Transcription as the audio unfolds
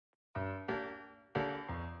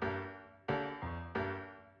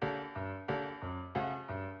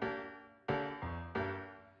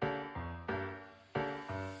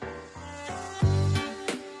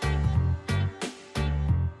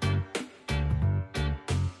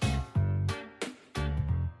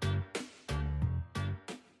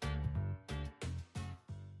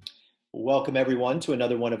Welcome everyone to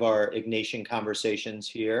another one of our Ignatian conversations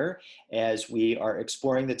here as we are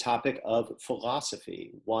exploring the topic of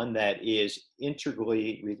philosophy, one that is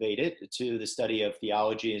integrally related to the study of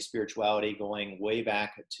theology and spirituality going way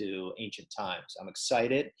back to ancient times. I'm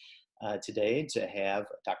excited today to have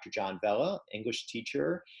Dr. John Vella, English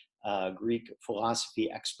teacher, Greek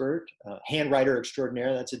philosophy expert, handwriter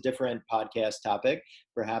extraordinaire. That's a different podcast topic.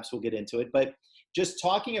 Perhaps we'll get into it. But just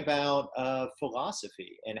talking about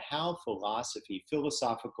philosophy and how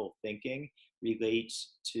philosophical thinking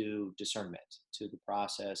relates to discernment, to the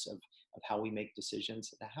process of how we make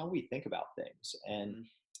decisions, and how we think about things. And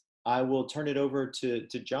I will turn it over to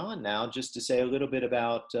John now, just to say a little bit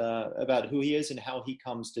about who he is and how he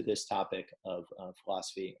comes to this topic of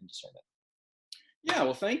philosophy and discernment. Yeah,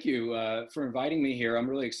 well, thank you for inviting me here. I'm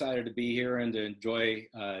really excited to be here and to enjoy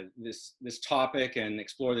this topic and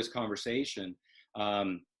explore this conversation.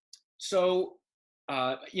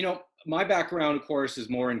 My background, of course, is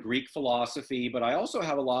more in Greek philosophy, but I also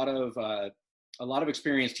have a lot of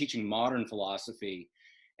experience teaching modern philosophy.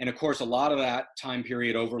 And of course, a lot of that time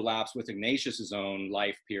period overlaps with Ignatius's own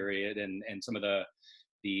life period and some of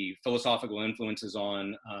the philosophical influences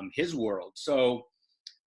on his world. So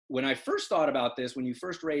when I first thought about this, when you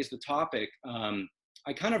first raised the topic,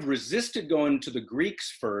 I kind of resisted going to the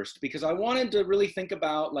Greeks first because I wanted to really think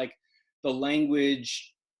about like the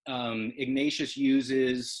language Ignatius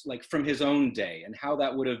uses like from his own day and how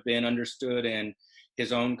that would have been understood in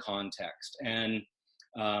his own context. And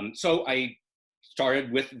so I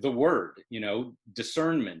started with the word,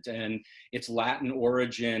 discernment, and its Latin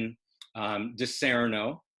origin,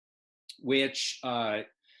 discerno, which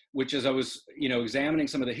as I was, examining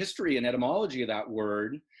some of the history and etymology of that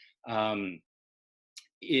word,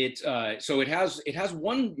 it has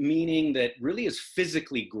one meaning that really is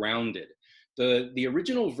physically grounded. The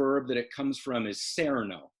original verb that it comes from is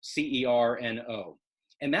cerno, C-E-R-N-O,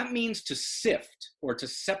 and that means to sift or to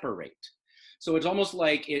separate. So it's almost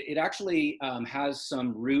like it actually has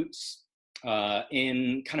some roots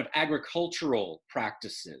in kind of agricultural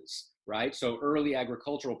practices, right? So early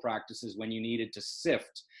agricultural practices when you needed to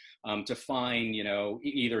sift to find,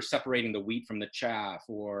 either separating the wheat from the chaff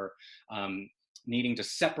or needing to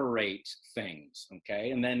separate things,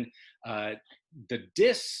 okay? And then the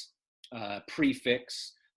dis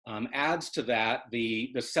prefix adds to that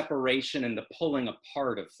the separation and the pulling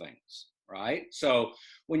apart of things, right? So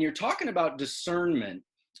when you're talking about discernment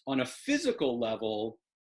on a physical level,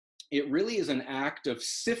 it really is an act of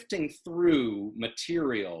sifting through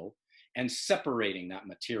material and separating that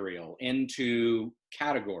material into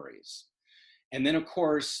categories. And then, of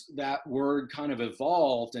course, that word kind of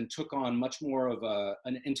evolved and took on much more of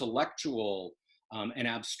an intellectual and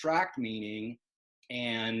abstract meaning.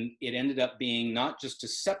 And it ended up being not just to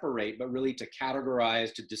separate, but really to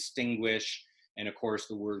categorize, to distinguish, and of course,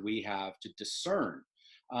 the word we have, to discern.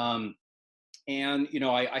 I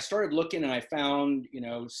started looking and I found,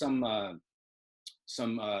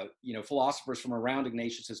 some philosophers from around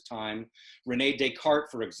Ignatius's time. René Descartes,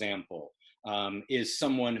 for example, is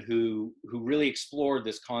someone who really explored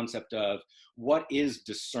this concept of what is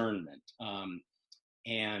discernment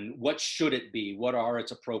and what should it be, what are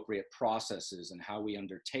its appropriate processes and how we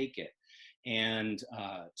undertake it. And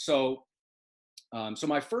so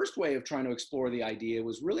my first way of trying to explore the idea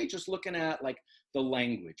was really just looking at like the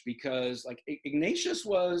language, because like Ignatius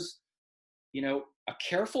was, a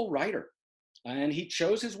careful writer. And he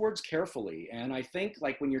chose his words carefully. And I think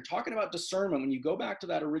like when you're talking about discernment, when you go back to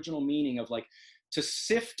that original meaning of like to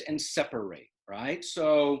sift and separate, right?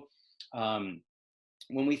 So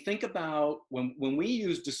when we think about, when we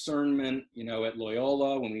use discernment, at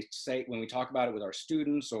Loyola, when we talk about it with our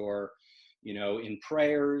students or, in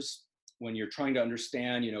prayers, when you're trying to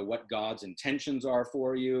understand, what God's intentions are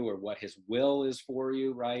for you or what his will is for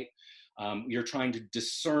you, right? You're trying to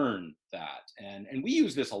discern that. And we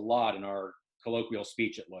use this a lot in our colloquial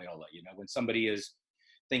speech at Loyola, when somebody is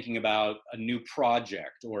thinking about a new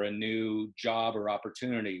project or a new job or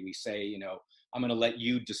opportunity, we say, I'm going to let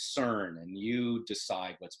you discern and you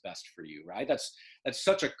decide what's best for you, right? That's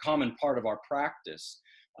such a common part of our practice.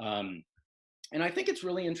 And I think it's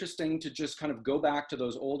really interesting to just kind of go back to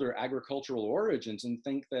those older agricultural origins and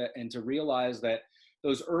to realize that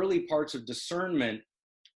those early parts of discernment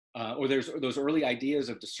or those early ideas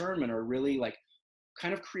of discernment are really like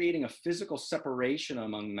kind of creating a physical separation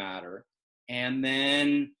among matter and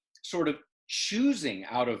then sort of choosing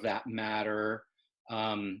out of that matter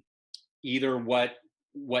either what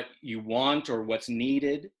you want or what's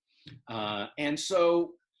needed. And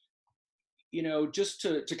so, just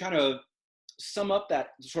to kind of sum up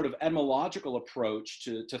that sort of etymological approach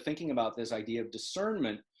to thinking about this idea of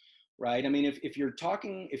discernment, right? I mean, if you're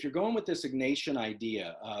talking, if you're going with this Ignatian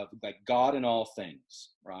idea of like God in all things,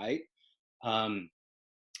 right? Um,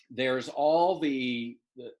 there's all the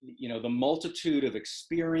multitude of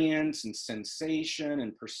experience and sensation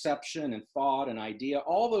and perception and thought and idea.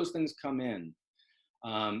 All those things come in,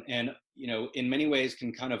 and in many ways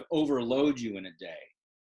can kind of overload you in a day.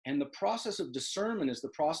 And the process of discernment is the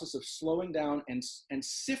process of slowing down and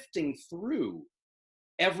sifting through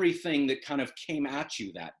everything that kind of came at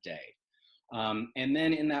you that day. And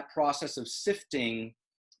then in that process of sifting,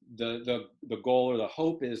 the goal or the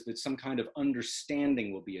hope is that some kind of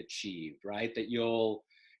understanding will be achieved, right? That you'll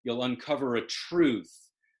uncover a truth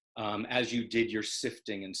as you did your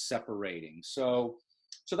sifting and separating. So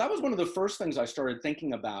that was one of the first things I started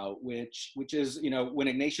thinking about, which is, when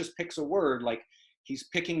Ignatius picks a word, like he's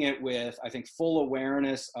picking it with, I think, full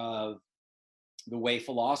awareness of the way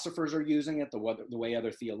philosophers are using it, the way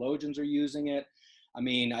other theologians are using it. I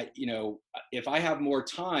mean, if I have more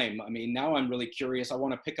time, I mean, now I'm really curious. I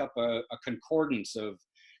want to pick up a concordance of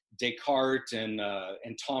Descartes and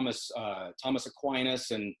Thomas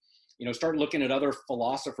Aquinas, and start looking at other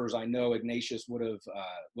philosophers I know Ignatius would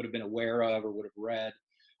have been aware of or would have read,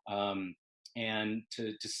 and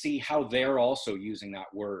to see how they're also using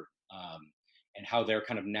that word, and how they're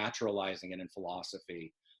kind of naturalizing it in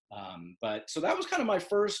philosophy. But so that was kind of my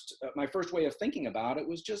first way of thinking about it,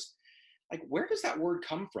 was just like, where does that word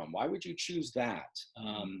come from? Why would you choose that?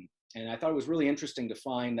 And I thought it was really interesting to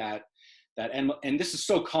find that and this is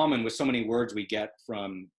so common with so many words we get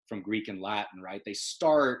from Greek and Latin, right? They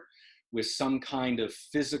start with some kind of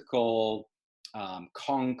physical,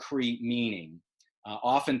 concrete meaning,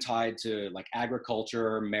 often tied to like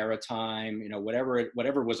agriculture, maritime,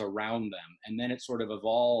 whatever was around them, and then it sort of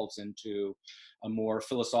evolves into a more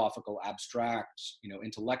philosophical, abstract,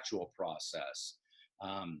 intellectual process.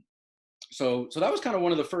 So that was kind of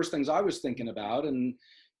one of the first things I was thinking about, and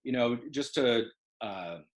just to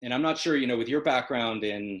and I'm not sure, with your background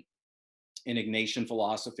in Ignatian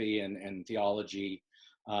philosophy and theology,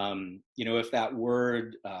 if that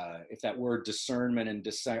word discernment and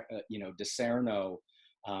discerno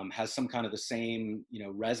has some kind of the same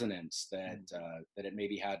resonance that it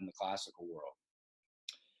maybe had in the classical world.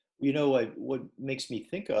 What makes me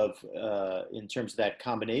think of, in terms of that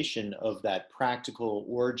combination of that practical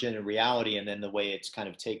origin and reality, and then the way it's kind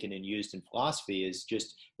of taken and used in philosophy, is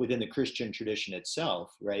just within the Christian tradition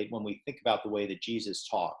itself, right? When we think about the way that Jesus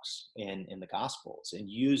talks in the Gospels, and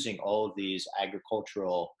using all of these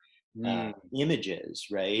agricultural images,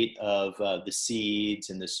 right, of the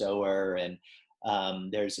seeds and the sower, and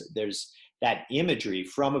there's that imagery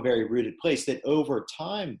from a very rooted place that over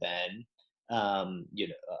time then,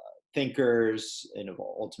 thinkers and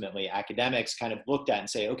ultimately academics kind of looked at and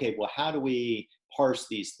say, okay, well, how do we parse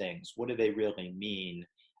these things? What do they really mean?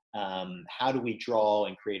 How do we draw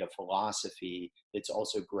and create a philosophy that's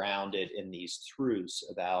also grounded in these truths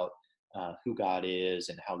about who God is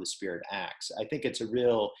and how the Spirit acts? I think it's a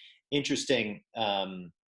real interesting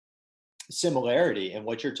similarity in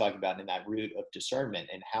what you're talking about in that root of discernment,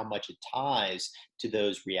 and how much it ties to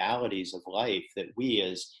those realities of life that we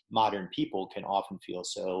as modern people can often feel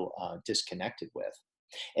so disconnected with.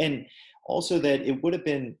 And also that it would have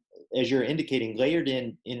been, as you're indicating, layered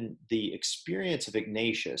in the experience of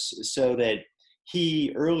Ignatius, so that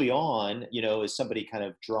he early on, as somebody kind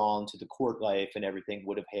of drawn to the court life and everything,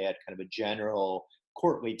 would have had kind of a general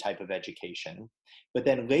courtly type of education. But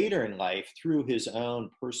then later in life, through his own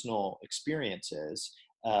personal experiences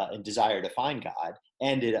and desire to find God,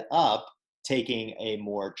 ended up taking a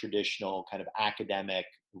more traditional kind of academic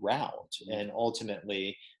route, and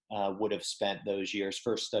ultimately would have spent those years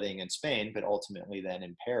first studying in Spain, but ultimately then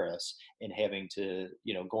in Paris, and having to,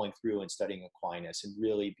 going through and studying Aquinas and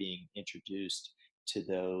really being introduced to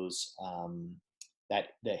those,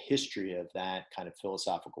 the history of that kind of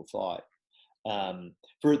philosophical thought.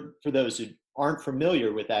 For those who aren't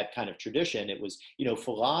familiar with that kind of tradition, it was,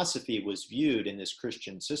 philosophy was viewed in this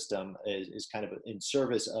Christian system as kind of in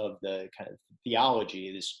service of the kind of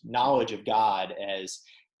theology, this knowledge of God as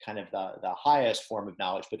kind of the highest form of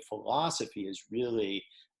knowledge. But philosophy is really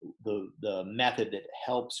the method that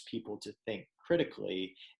helps people to think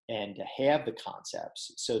critically and to have the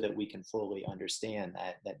concepts so that we can fully understand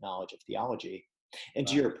that knowledge of theology. And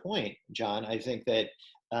to your point, John, I think that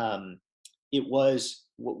it was,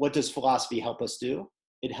 what does philosophy help us do?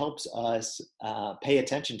 It helps us pay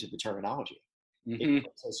attention to the terminology. Mm-hmm. It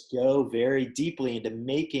helps us go very deeply into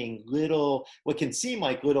making what can seem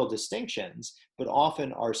like little distinctions, but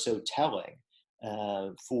often are so telling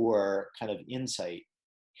for kind of insight.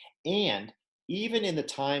 And even in the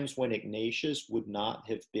times when Ignatius would not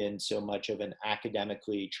have been so much of an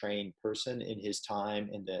academically trained person in his time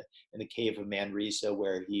in the cave of Manresa,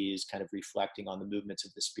 where he's kind of reflecting on the movements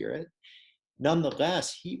of the spirit,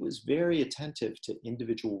 nonetheless, he was very attentive to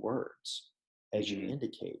individual words, as you Mm-hmm.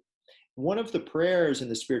 indicate. One of the prayers in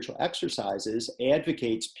the spiritual exercises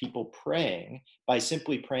advocates people praying by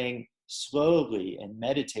simply praying slowly and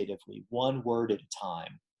meditatively, one word at a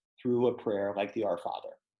time, through a prayer like the Our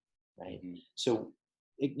Father, right? Mm-hmm. So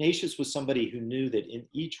Ignatius was somebody who knew that in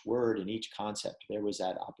each word, in each concept, there was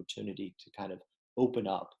that opportunity to kind of open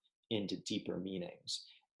up into deeper meanings.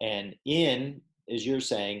 And as you're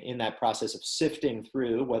saying, in that process of sifting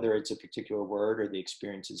through, whether it's a particular word or the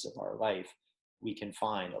experiences of our life, we can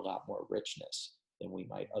find a lot more richness than we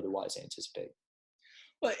might otherwise anticipate.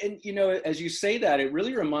 Well, and as you say that, it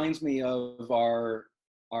really reminds me of our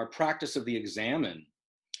practice of the examen.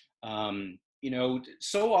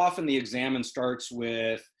 So often the examen starts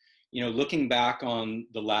with, looking back on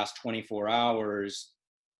the last 24 hours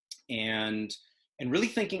and really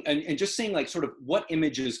thinking and just saying like sort of what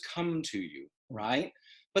images come to you, right?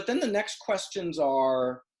 But then the next questions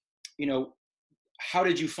are, you know, how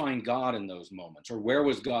did you find God in those moments? Or where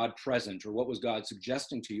was God present? Or what was God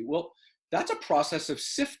suggesting to you? Well, that's a process of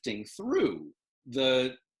sifting through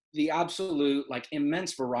the absolute like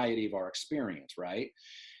immense variety of our experience, right?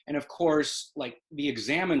 And of course, like the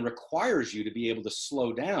examen requires you to be able to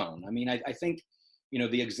slow down. I mean, I think,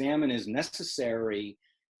 the examen is necessary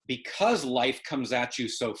because life comes at you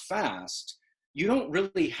so fast. You don't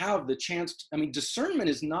really have the chance I mean, discernment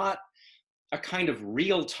is not a kind of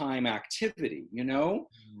real-time activity,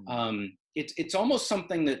 it's almost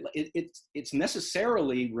something that it's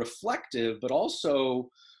necessarily reflective, but also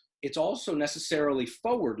it's also necessarily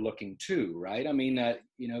forward-looking too, right? I mean,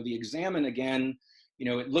 the examen again,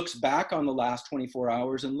 it looks back on the last 24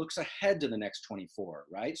 hours and looks ahead to the next 24,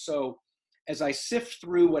 right? So as I sift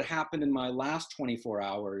through what happened in my last 24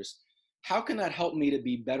 hours, how can that help me to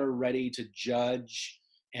be better ready to judge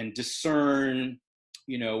and discern,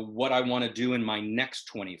 what I want to do in my next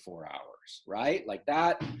 24 hours, right? Like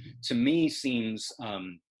that to me seems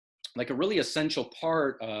like a really essential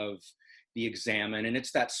part of the examen. And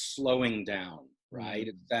it's that slowing down, right?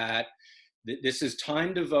 It's that this is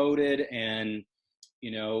time devoted. And,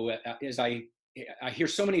 as I hear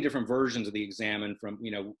so many different versions of the examen from,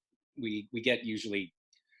 we get usually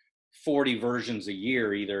 40 versions a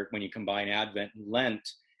year, either when you combine Advent and Lent.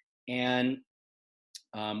 And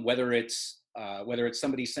whether it's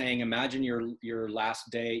somebody saying, imagine your last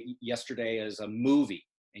day yesterday as a movie,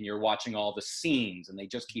 and you're watching all the scenes, and they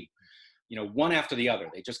just keep, one after the other.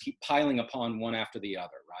 They just keep piling upon one after the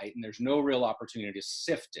other, right? And there's no real opportunity to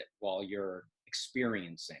sift it while you're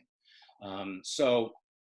experiencing. So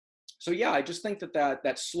yeah, I just think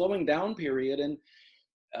that slowing down period, and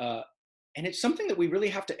it's something that we really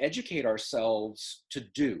have to educate ourselves to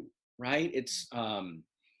do, right? It's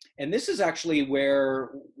and this is actually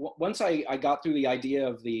where once I got through the idea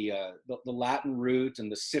of the Latin root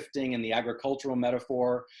and the sifting and the agricultural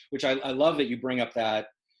metaphor, which I love that you bring up that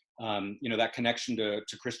that connection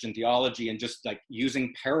to Christian theology and just like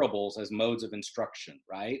using parables as modes of instruction,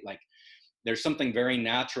 right? Like there's something very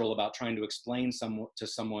natural about trying to explain to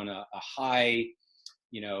someone a high,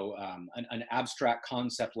 an abstract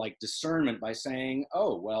concept like discernment by saying,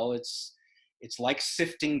 oh, well, it's like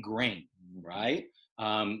sifting grain, right?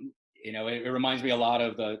 It reminds me a lot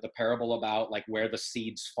of the parable about like where the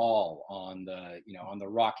seeds fall on on the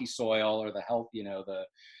rocky soil, or the health,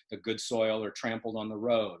 the good soil, or trampled on the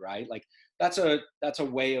road, right? Like that's a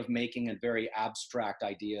way of making a very abstract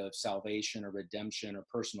idea of salvation or redemption or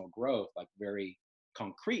personal growth, like very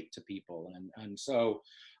concrete to people. And so,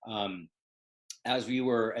 as you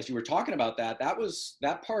were talking about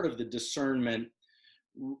that part of the discernment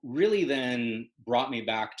really then brought me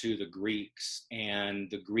back to the Greeks and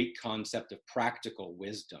the Greek concept of practical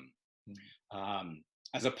wisdom,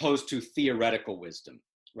 as opposed to theoretical wisdom,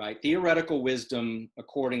 right? Theoretical wisdom,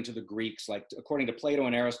 according to the Greeks, like according to Plato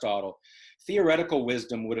and Aristotle, theoretical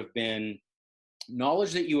wisdom would have been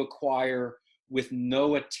knowledge that you acquire with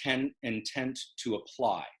no intent to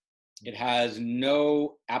apply. It has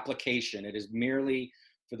no application. It is merely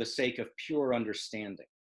for the sake of pure understanding.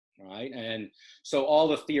 Right. And so all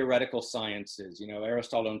the theoretical sciences,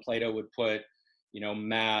 Aristotle and Plato would put,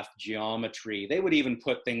 math, geometry, they would even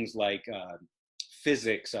put things like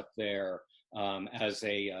physics up there as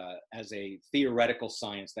a theoretical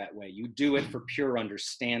science that way. You do it for pure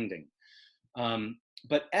understanding.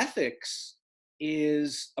 But ethics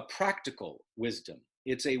is a practical wisdom.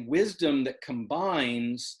 It's a wisdom that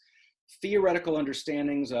combines theoretical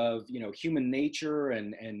understandings of, human nature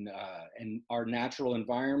and our natural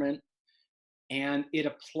environment, and it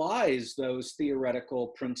applies those theoretical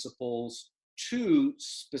principles to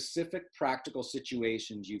specific practical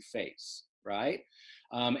situations you face, right?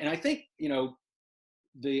 And I think,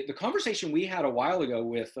 the conversation we had a while ago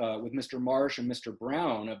with Mr. Marsh and Mr.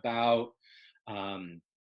 Brown um,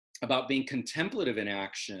 about being contemplative in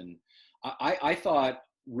action, I thought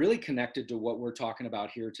really connected to what we're talking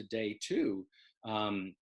about here today too.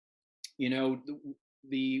 Um,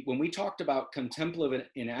 when we talked about contemplative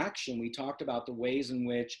in action, we talked about the ways in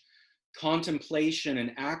which contemplation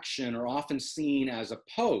and action are often seen as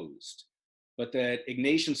opposed, but that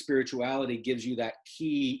Ignatian spirituality gives you that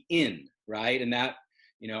key in, right? And that,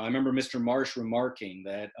 I remember Mr. Marsh remarking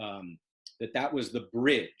that that was the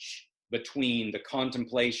bridge between the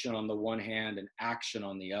contemplation on the one hand and action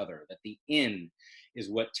on the other, that the in is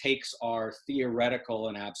what takes our theoretical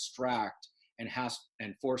and abstract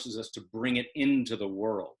and forces us to bring it into the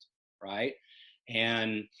world, right?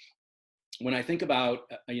 And when I think about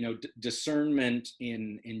discernment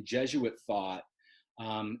in Jesuit thought,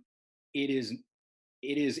 it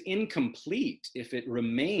is incomplete if it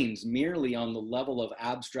remains merely on the level of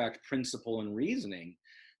abstract principle and reasoning.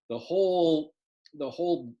 The whole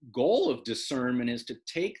goal of discernment is to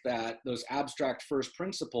take those abstract first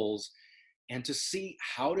principles and to see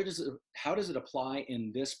how does it apply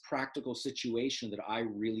in this practical situation that I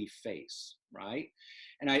really face, right?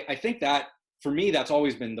 And I think that for me, that's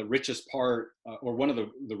always been the richest part, or one of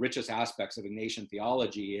the richest aspects of Ignatian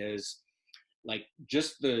theology, is like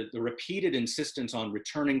just the repeated insistence on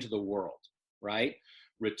returning to the world, right?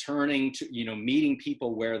 Returning to, meeting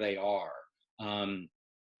people where they are.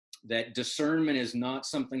 That discernment is not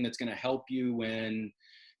something that's going to help you when,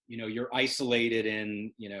 you're isolated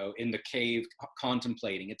in the cave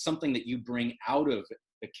contemplating. It's something that you bring out of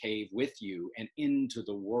the cave with you and into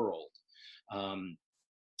the world.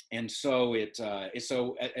 And so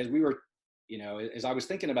so as we were, as I was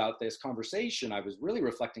thinking about this conversation, I was really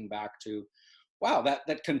reflecting back to, wow,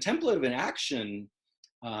 that contemplative in action,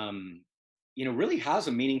 really has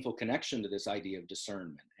a meaningful connection to this idea of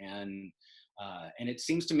discernment. And it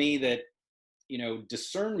seems to me that,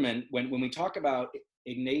 discernment, when we talk about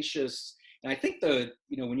Ignatius, and I think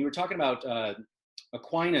when you were talking about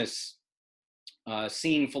Aquinas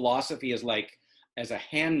seeing philosophy as a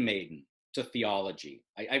handmaiden to theology,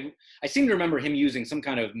 I seem to remember him using some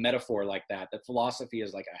kind of metaphor like that philosophy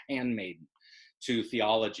is like a handmaiden to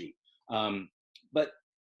theology. But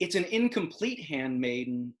it's an incomplete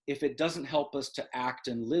handmaiden if it doesn't help us to act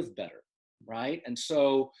and live better, right? And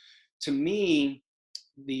so, to me,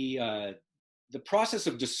 the process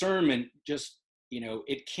of discernment just,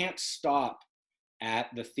 it can't stop at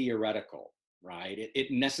the theoretical, right?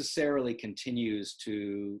 It necessarily continues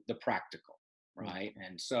to the practical, right?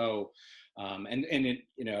 And so, and it,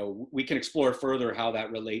 we can explore further how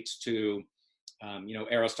that relates to,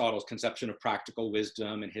 Aristotle's conception of practical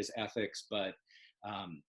wisdom and his ethics, but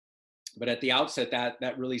at the outset,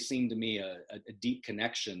 that really seemed to me a deep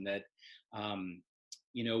connection that,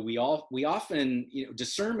 we often,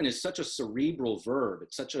 discernment is such a cerebral verb.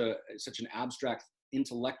 It's such an abstract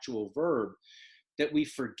intellectual verb that we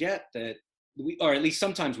forget that or at least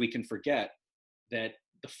sometimes we can forget that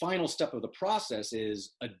the final step of the process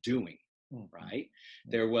is a doing, right?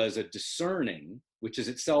 There was a discerning, which is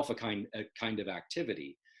itself a kind of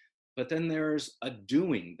activity. But then there's a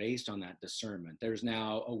doing based on that discernment. There's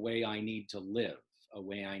now a way I need to live, a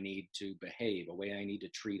way I need to behave, a way I need to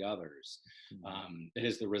treat others. That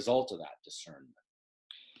is the result of that discernment.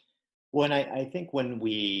 Well, and I think when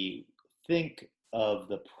we think of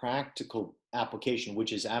the practical application,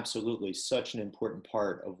 which is absolutely such an important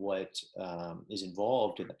part of what is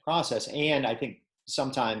involved in the process, and I think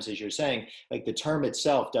sometimes, as you're saying, like the term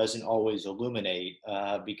itself doesn't always illuminate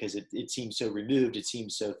because it seems so removed. It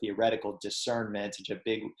seems so theoretical. Discernment, such a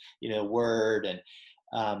big, word, and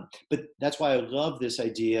but that's why I love this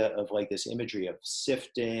idea of like this imagery of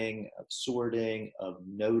sifting, of sorting, of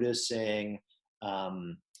noticing.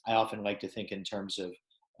 I often like to think in terms of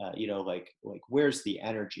like where's the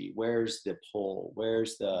energy, where's the pull,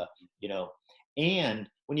 where's the and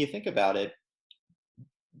when you think about it,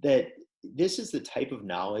 that this is the type of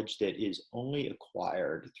knowledge that is only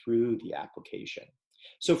acquired through the application.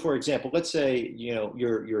 So for example, let's say,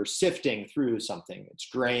 you're sifting through something, it's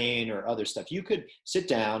grain or other stuff. You could sit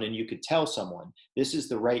down and you could tell someone, this is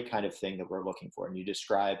the right kind of thing that we're looking for. And you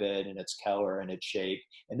describe it and its color and its shape.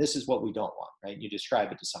 And this is what we don't want, right? You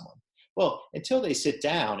describe it to someone. Well, until they sit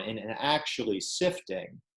down and actually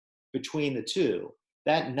sifting between the two,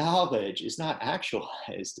 that knowledge is not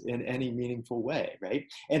actualized in any meaningful way, right?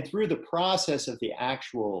 And through the process of the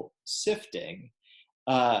actual sifting,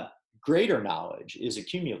 uh, greater knowledge is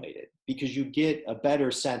accumulated because you get a better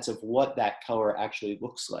sense of what that color actually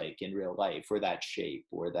looks like in real life, or that shape,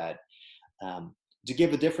 or that. Um, to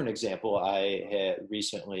give a different example, I had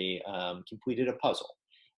recently completed a puzzle.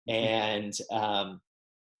 And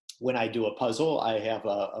when I do a puzzle, I have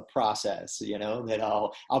a process,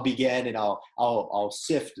 that I'll begin, and I'll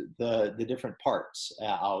sift the different parts.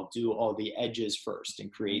 I'll do all the edges first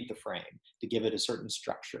and create the frame to give it a certain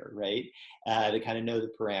structure, right? To kind of know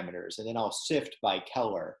the parameters, and then I'll sift by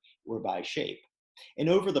color or by shape. And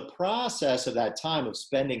over the process of that time of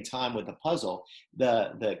spending time with the puzzle,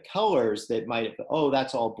 the colors that might, oh,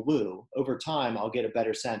 that's all blue. Over time, I'll get a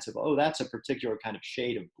better sense of, oh, that's a particular kind of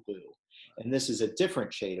shade of blue, and this is a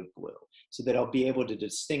different shade of blue, so that I'll be able to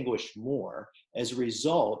distinguish more as a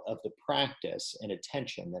result of the practice and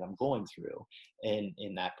attention that I'm going through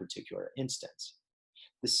in that particular instance.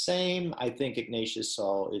 The same, I think, Ignatius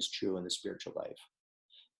saw is true in the spiritual life.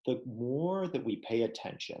 The more that we pay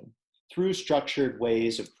attention through structured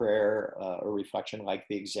ways of prayer or reflection, like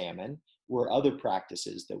the examen, or other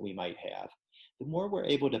practices that we might have, the more we're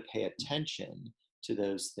able to pay attention to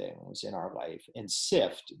those things in our life and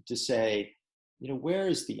sift to say, where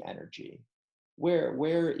is the energy? Where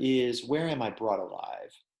am I brought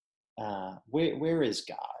alive? Where is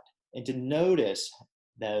God? And to notice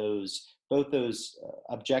both those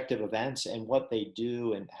objective events and what they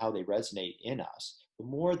do and how they resonate in us. The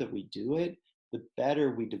more that we do it, the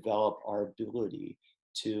better we develop our ability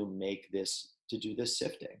to do this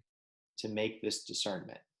sifting, to make this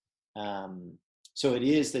discernment. So it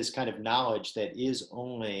is this kind of knowledge that is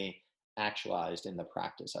only actualized in the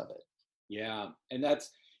practice of it. Yeah, and that's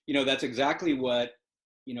exactly what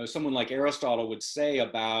someone like Aristotle would say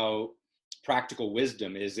about practical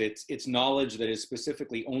wisdom. Is it's knowledge that is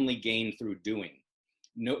specifically only gained through doing.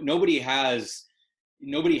 Nobody has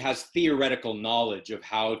theoretical knowledge of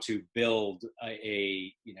how to build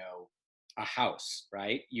a house,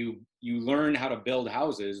 right? You learn how to build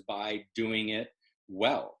houses by doing it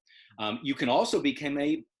well. You can also become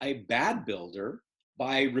a bad builder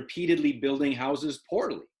by repeatedly building houses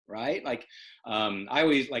poorly, right? Like I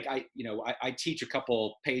always I teach a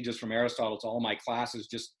couple pages from Aristotle to all my classes,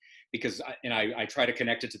 just because I try to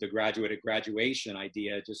connect it to the graduation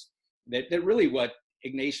idea, just that really what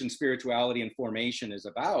Ignatian spirituality and formation is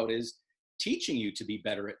about is teaching you to be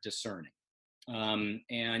better at discerning. And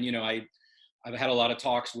I've had a lot of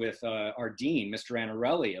talks with our dean, Mr.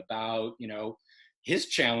 Anarelli, about his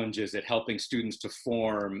challenges at helping students to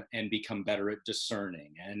form and become better at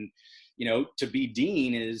discerning. And to be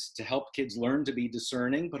dean is to help kids learn to be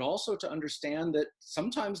discerning, but also to understand that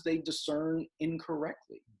sometimes they discern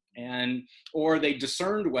incorrectly, or they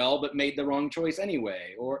discerned well but made the wrong choice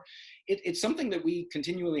anyway, or it's something that we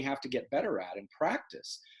continually have to get better at and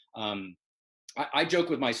practice. I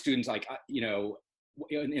joke with my students, like,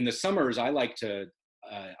 in the summers, I like to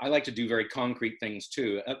do very concrete things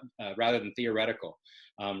too, rather than theoretical.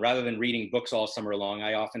 Rather than reading books all summer long,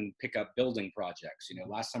 I often pick up building projects.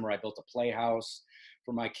 Last summer I built a playhouse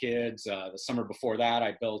for my kids. The summer before that,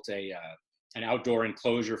 I built an outdoor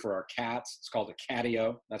enclosure for our cats. It's called a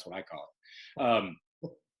catio. That's what I call it.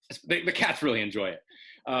 The cats really enjoy it.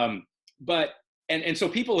 And so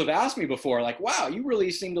people have asked me before, like, wow, you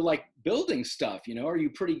really seem to like building stuff, are you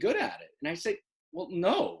pretty good at it? And I say, well,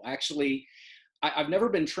 no, actually, I've never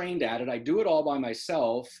been trained at it. I do it all by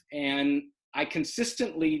myself, and I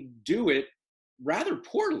consistently do it rather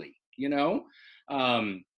poorly,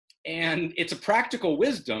 and it's a practical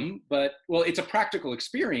wisdom, it's a practical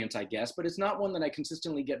experience, I guess, but it's not one that I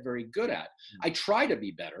consistently get very good at. I try to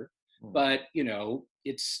be better, but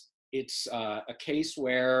it's a case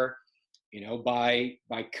where, by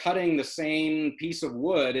cutting the same piece of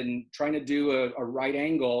wood and trying to do a right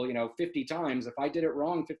angle, 50 times, if I did it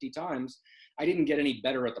wrong 50 times, I didn't get any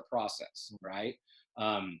better at the process, right?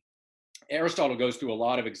 Aristotle goes through a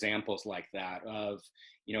lot of examples like that of,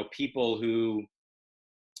 people who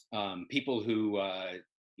learn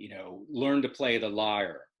to play the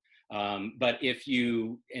lyre. But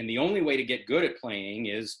and the only way to get good at playing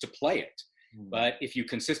is to play it. But if you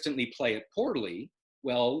consistently play it poorly,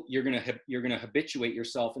 well, you're going to habituate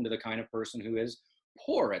yourself into the kind of person who is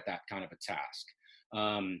poor at that kind of a task.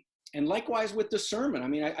 And likewise with discernment. I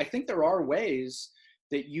mean, I think there are ways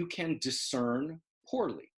that you can discern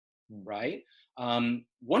poorly, right?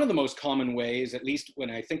 One of the most common ways, at least when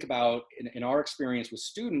I think about in our experience with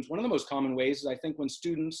students, one of the most common ways is, I think, when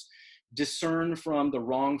students discern from the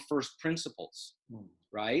wrong first principles,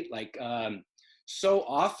 right? Like so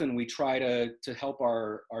often we try to help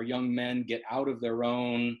our young men get out of their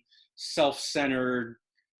own self-centered,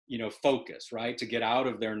 focus, right? To get out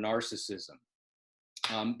of their narcissism.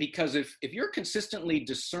 Because if you're consistently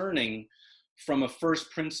discerning from a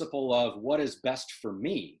first principle of what is best for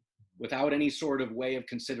me, without any sort of way of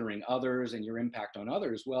considering others and your impact on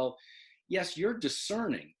others, well, yes, you're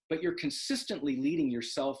discerning, but you're consistently leading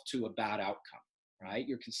yourself to a bad outcome, right?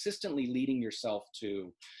 You're consistently leading yourself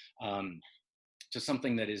to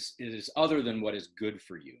something that is other than what is good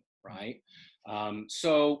for you, right?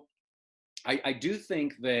 So I do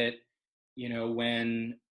think that,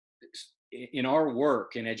 when in our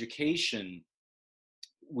work in education,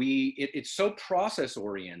 it's so process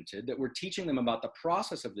oriented that we're teaching them about the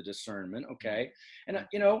process of the discernment. Okay. And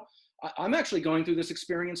I'm actually going through this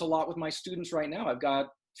experience a lot with my students right now. I've got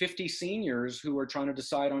 50 seniors who are trying to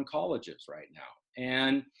decide on colleges right now,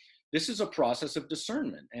 and this is a process of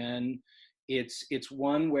discernment, and it's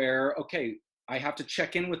one where, okay, I have to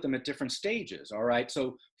check in with them at different stages. All right,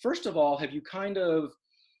 so first of all, have you kind of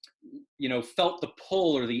felt the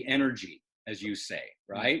pull or the energy, as you say,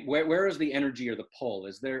 right? Where is the energy or the pull?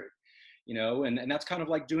 Is there, and that's kind of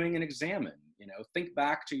like doing an examen. Think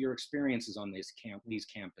back to your experiences on these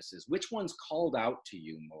campuses. Which ones called out to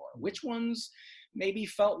you more? Which ones maybe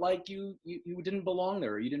felt like you didn't belong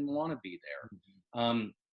there, or you didn't want to be there?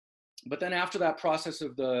 But then after that process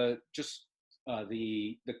of the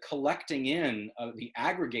collecting in, of the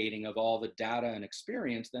aggregating of all the data and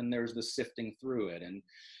experience, then there's the sifting through it.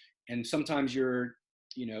 And sometimes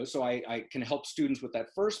so I can help students with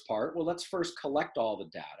that first part. Well, let's first collect all the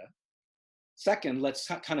data. Second, let's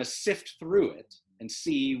kind of sift through it and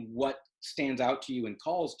see what stands out to you and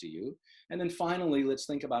calls to you. And then finally, let's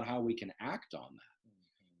think about how we can act on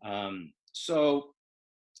that. So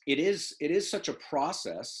it is such a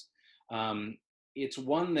process. It's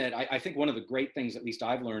one that I think one of the great things, at least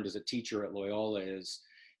I've learned as a teacher at Loyola, is,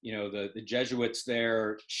 the Jesuits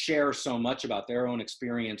there share so much about their own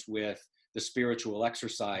experience with the spiritual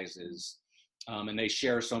exercises. And they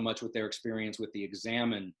share so much with their experience with the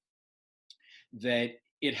examen, that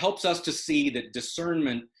it helps us to see that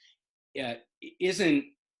discernment isn't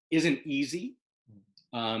easy.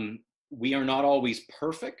 We are not always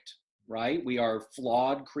perfect, right? We are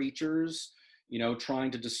flawed creatures,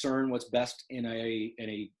 trying to discern what's best in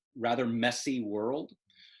a rather messy world.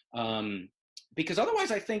 Because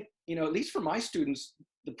otherwise, I think, at least for my students,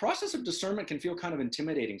 the process of discernment can feel kind of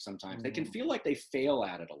intimidating sometimes. They can feel like they fail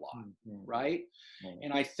at it a lot, right?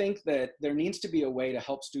 And I think that there needs to be a way to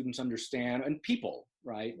help students understand, and people,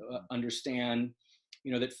 right, understand,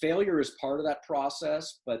 that failure is part of that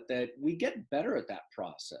process, but that we get better at that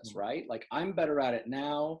process, right? Like, I'm better at it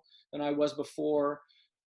now than I was before.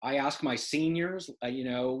 I ask my seniors,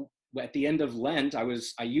 at the end of Lent,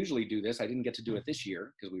 I usually do this. I didn't get to do it this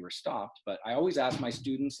year because we were stopped, but I always ask my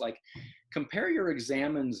students, like, compare your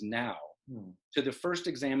examens now to the first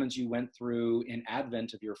examens you went through in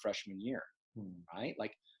Advent of your freshman year, right?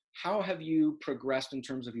 Like, how have you progressed in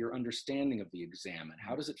terms of your understanding of the examen?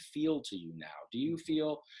 How does it feel to you now? Do you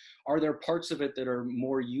feel, are there parts of it that are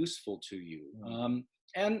more useful to you?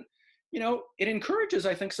 And, it encourages,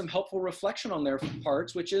 I think, some helpful reflection on their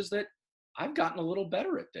parts, which is that I've gotten a little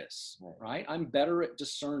better at this, right? I'm better at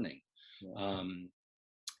discerning.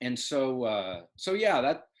 And so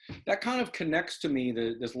yeah, that kind of connects to me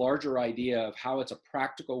this larger idea of how it's a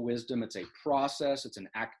practical wisdom. It's a process. It's an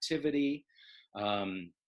activity.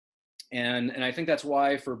 And I think that's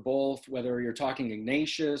why, for both, whether you're talking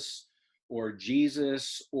Ignatius or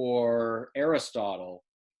Jesus or Aristotle,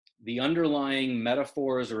 the underlying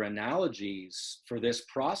metaphors or analogies for this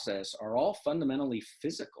process are all fundamentally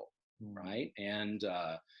physical, right? And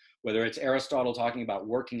whether it's Aristotle talking about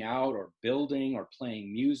working out or building or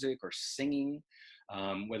playing music or singing,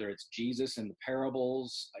 whether it's Jesus in the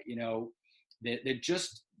parables,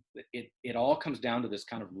 it all comes down to this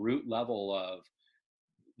kind of root level of,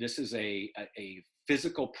 this is a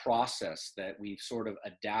physical process that we've sort of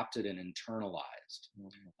adapted and internalized.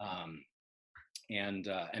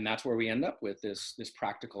 And that's where we end up with this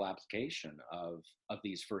practical application of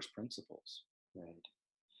these first principles. Right.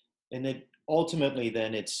 And then ultimately,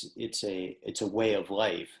 then it's a way of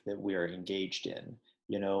life that we're engaged in.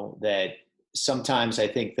 That sometimes I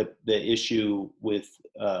think the issue with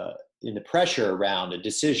in the pressure around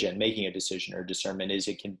making a decision or discernment, is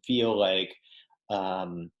it can feel like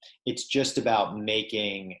it's just about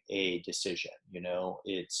making a decision.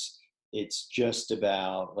 It's just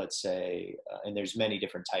about, let's say, and there's many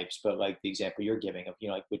different types, but like the example you're giving of,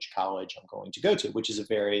 like which college I'm going to go to, which is a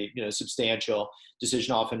very, substantial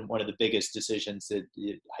decision, often one of the biggest decisions that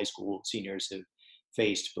high school seniors have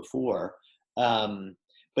faced before.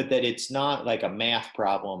 but that it's not like a math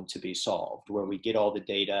problem to be solved where we get all the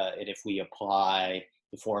data, and if we apply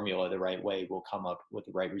the formula the right way, we'll come up with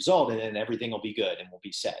the right result, and then everything will be good and we'll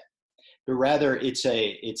be set. But rather it's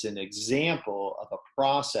an example of a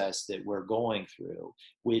process that we're going through,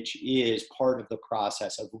 which is part of the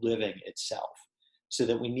process of living itself. So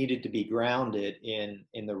that we needed to be grounded in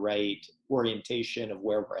the right orientation of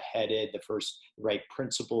where we're headed, the right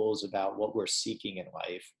principles about what we're seeking in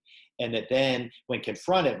life. And that then when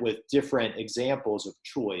confronted with different examples of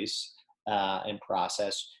choice and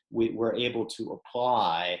process, we're able to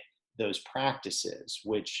apply those practices,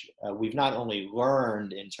 which we've not only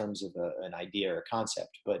learned in terms of an idea or a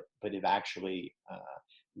concept, but have actually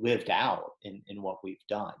lived out in what we've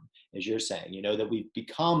done, as you're saying, that we've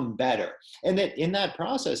become better. And that in that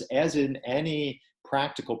process, as in any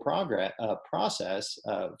practical process,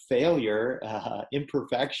 failure,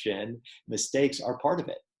 imperfection, mistakes are part of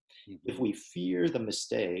it. If we fear the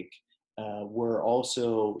mistake, we're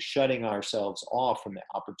also shutting ourselves off from the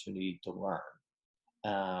opportunity to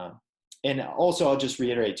learn. And also, I'll just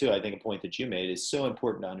reiterate too, I think a point that you made is so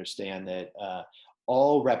important to understand that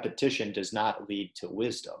all repetition does not lead to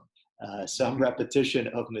wisdom. Some repetition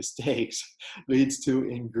of mistakes leads to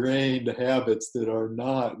ingrained habits that are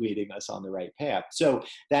not leading us on the right path. So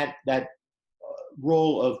that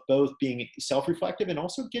role of both being self-reflective and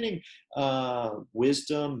also getting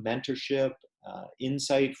wisdom, mentorship,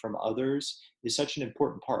 insight from others is such an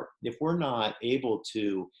important part. If we're not able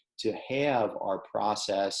to have our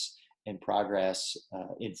process and progress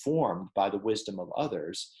informed by the wisdom of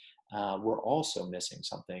others, we're also missing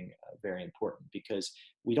something very important, because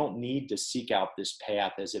we don't need to seek out this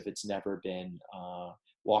path as if it's never been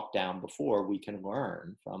walked down before. We can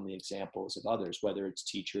learn from the examples of others, whether it's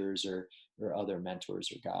teachers or other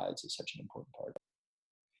mentors or guides, is such an important part.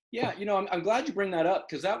 Yeah, I'm glad you bring that up,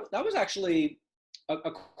 because that was actually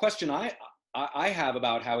a question I have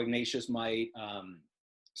about how Ignatius might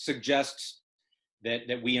suggest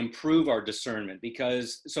that we improve our discernment.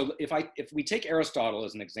 Because if we take Aristotle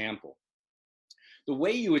as an example, the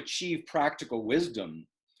way you achieve practical wisdom,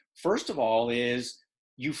 first of all, is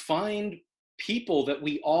you find people that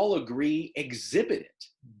we all agree exhibit it.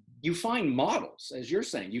 You find models, as you're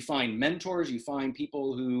saying. You find mentors. You find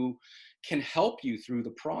people who can help you through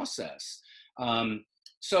the process.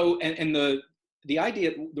 The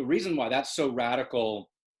idea, the reason why that's so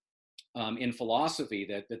radical in philosophy,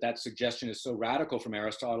 that suggestion is so radical from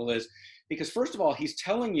Aristotle, is because, first of all, he's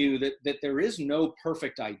telling you that there is no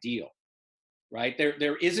perfect ideal, right?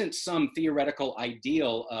 There isn't some theoretical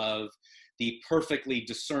ideal of the perfectly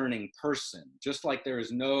discerning person, just like there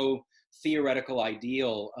is no theoretical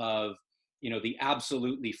ideal of the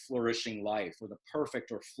absolutely flourishing life, or the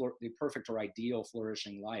perfect or ideal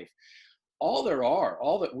flourishing life. All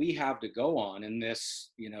that we have to go on in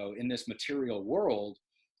this material world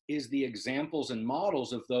is the examples and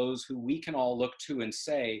models of those who we can all look to and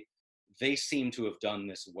say, they seem to have done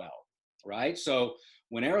this well, right? So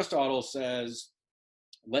when Aristotle says,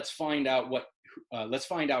 let's find out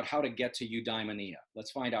how to get to eudaimonia,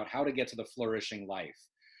 let's find out how to get to the flourishing life.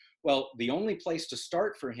 Well, the only place to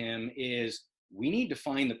start for him is we need to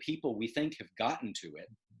find the people we think have gotten to it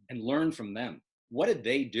and learn from them. What did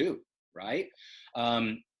they do, right?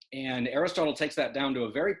 And Aristotle takes that down to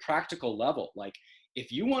a very practical level. Like, if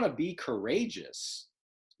you want to be courageous,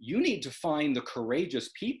 you need to find the courageous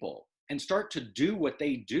people and start to do what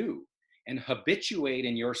they do and habituate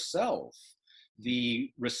in yourself the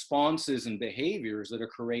responses and behaviors that a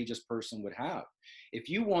courageous person would have. If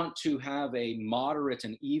you want to have a moderate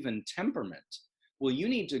and even temperament, well, you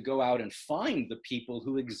need to go out and find the people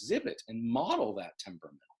who exhibit and model that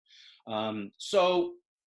temperament.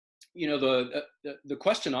 The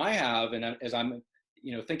question I have, and as I'm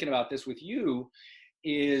thinking about this with you,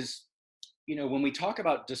 is when we talk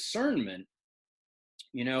about discernment,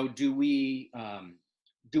 do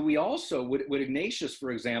we also, would Ignatius, for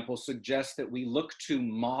example, suggest that we look to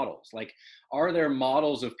models? Like, are there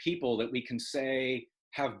models of people that we can say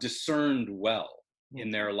have discerned well in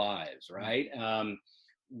their lives, right?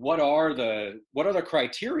 What are the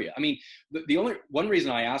criteria? I mean, the only one reason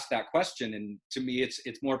I ask that question, and to me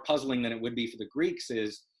it's more puzzling than it would be for the Greeks,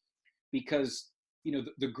 is because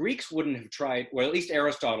the Greeks wouldn't have tried, or at least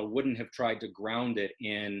Aristotle wouldn't have tried to ground it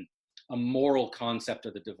in a moral concept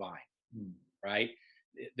of the divine, right?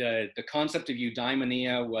 The concept of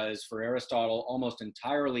eudaimonia was, for Aristotle, almost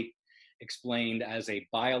entirely explained as a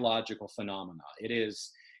biological phenomena. It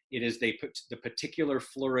is the particular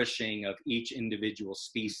flourishing of each individual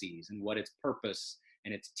species and what its purpose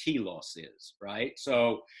and its telos is, right?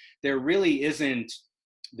 So there really isn't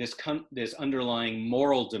this underlying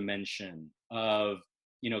moral dimension of,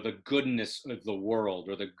 the goodness of the world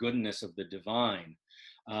or the goodness of the divine.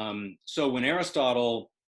 So when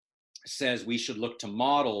Aristotle says we should look to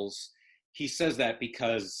models, he says that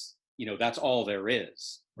because, that's all there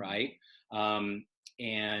is, right?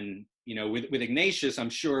 And, with Ignatius, I'm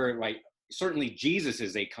sure, right, certainly Jesus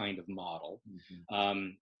is a kind of model.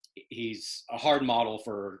 He's a hard model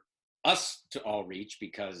for us to all reach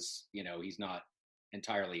because, he's not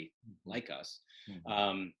entirely like us.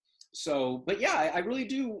 But yeah, I really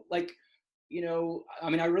do like,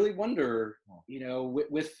 I really wonder,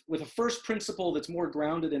 with a first principle that's more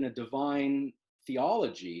grounded in a divine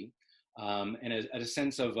theology, and a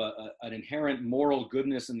sense of an inherent moral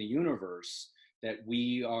goodness in the universe that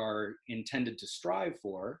we are intended to strive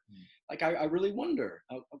for. Like, I really wonder.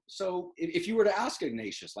 So if you were to ask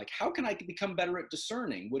Ignatius, like, how can I become better at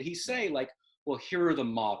discerning? Would he say, like, well, here are the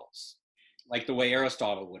models, like the way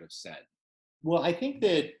Aristotle would have said? Well, I think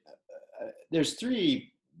that there's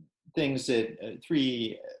three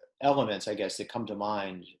elements, I guess, that come to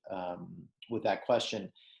mind with that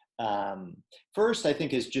question. First, I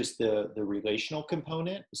think, is just the relational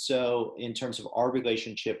component. So in terms of our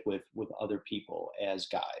relationship with other people as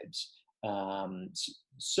guides.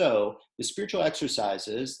 So the spiritual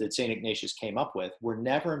exercises that St. Ignatius came up with were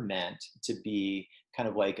never meant to be kind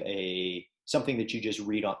of like something that you just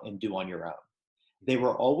read on and do on your own. They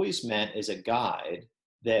were always meant as a guide,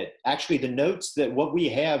 that actually the notes that what we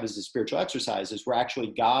have as the spiritual exercises were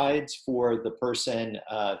actually guides for the person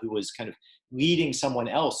who was kind of leading someone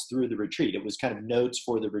else through the retreat. It was kind of notes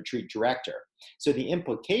for the retreat director. So the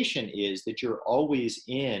implication is that you're always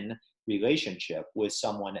in relationship with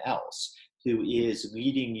someone else who is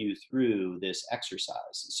leading you through this exercise.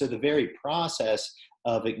 So the very process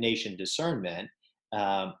of Ignatian discernment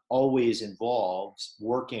always involves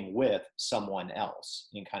working with someone else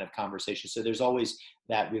in kind of conversation. So there's always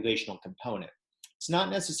that relational component. It's not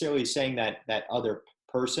necessarily saying that that other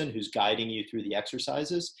person who's guiding you through the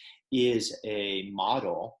exercises is a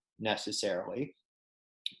model necessarily,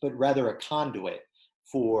 but rather a conduit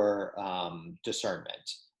for discernment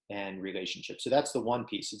and relationship. So that's the one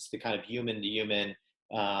piece. It's the kind of human to human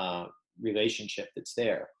relationship that's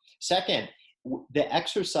there. Second, the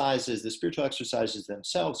exercises, the spiritual exercises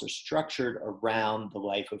themselves, are structured around the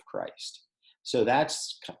life of Christ. So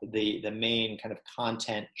that's the main kind of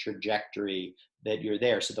content trajectory that you're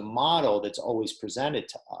there. So the model that's always presented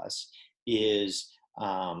to us is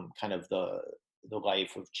kind of the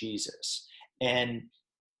life of Jesus. And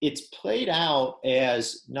it's played out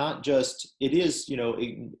as not just, it is,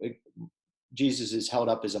 Jesus is held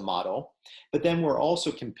up as a model, but then we're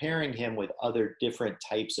also comparing him with other different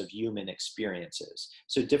types of human experiences.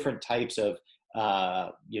 So different types of,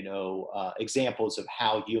 examples of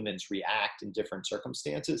how humans react in different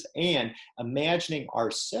circumstances, and imagining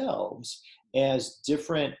ourselves as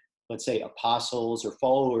different, let's say, apostles or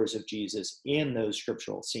followers of Jesus in those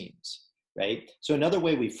scriptural scenes, right? So another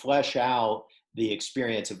way we flesh out the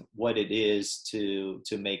experience of what it is to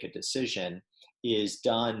make a decision is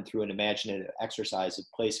done through an imaginative exercise of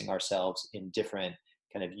placing ourselves in different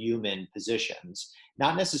kind of human positions,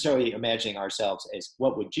 not necessarily imagining ourselves as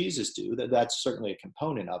what would Jesus do, that's certainly a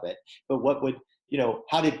component of it, but what would,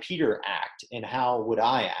 how did Peter act and how would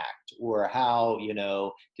I act? Or how,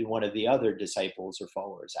 did one of the other disciples or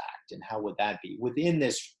followers act and how would that be within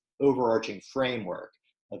this overarching framework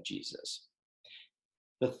of Jesus?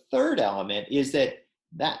 The third element is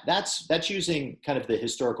that's using kind of the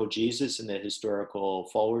historical Jesus and the historical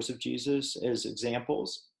followers of Jesus as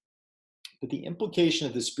examples. But the implication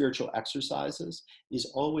of the spiritual exercises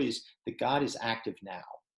is always that God is active now,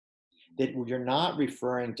 that you're not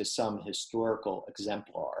referring to some historical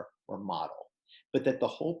exemplar or model, but that the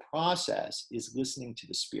whole process is listening to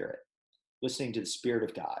the Spirit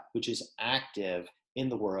of God, which is active in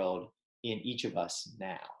the world, in each of us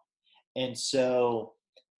now. And so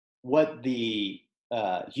what the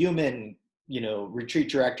human, retreat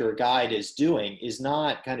director or guide is doing is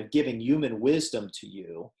not kind of giving human wisdom to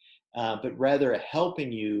you, but rather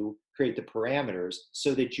helping you create the parameters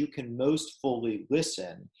so that you can most fully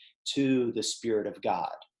listen to the Spirit of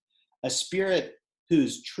God, a Spirit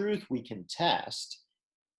whose truth we can test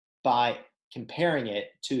by comparing it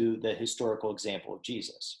to the historical example of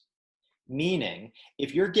Jesus. Meaning,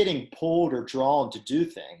 if you're getting pulled or drawn to do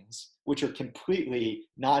things which are completely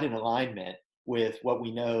not in alignment with what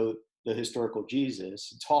we know the historical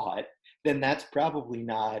Jesus taught, then that's probably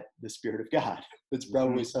not the Spirit of God. It's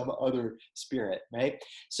probably some other spirit, right?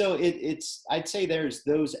 So I'd say there's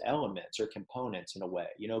those elements or components in a way,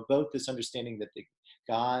 both this understanding that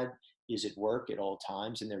God is at work at all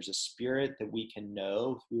times, and there's a spirit that we can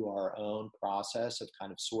know through our own process of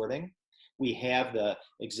kind of sorting. We have the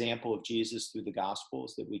example of Jesus through the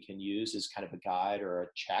Gospels that we can use as kind of a guide or a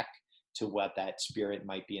check to what that spirit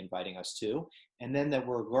might be inviting us to. And then that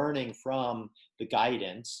we're learning from the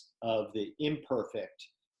guidance of the imperfect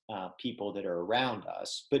people that are around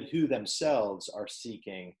us, but who themselves are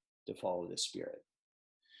seeking to follow the spirit.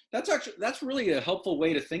 That's really a helpful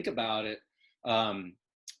way to think about it,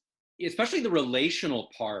 especially the relational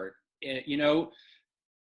part. You know,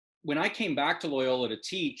 when I came back to Loyola to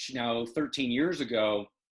teach now 13 years ago,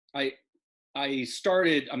 I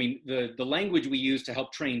started, I mean, the language we use to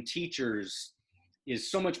help train teachers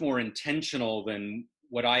is so much more intentional than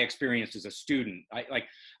what I experienced as a student.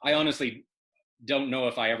 I honestly don't know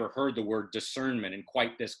if I ever heard the word discernment in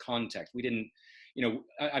quite this context. We didn't, you know,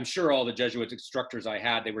 I'm sure all the Jesuit instructors I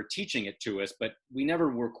had, they were teaching it to us, but we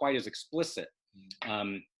never were quite as explicit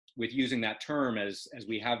with using that term as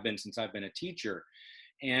we have been since I've been a teacher.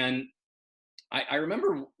 And I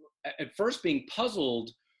remember at first being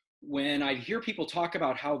puzzled when I'd hear people talk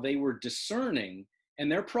about how they were discerning,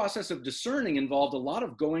 and their process of discerning involved a lot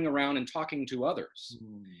of going around and talking to others.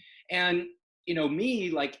 And, you know,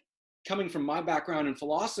 me, like, coming from my background in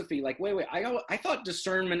philosophy, like, wait, I thought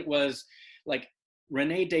discernment was like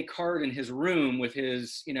Rene Descartes in his room with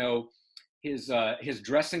his, you know, his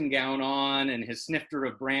dressing gown on and his snifter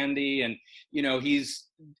of brandy, and, you know,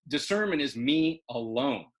 discernment is me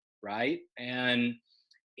alone, right? And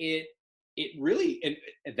it really,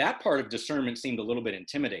 that part of discernment seemed a little bit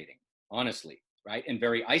intimidating, honestly, right? And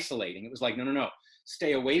very isolating. It was like, no,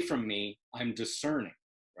 stay away from me. I'm discerning,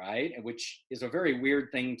 right? Which is a very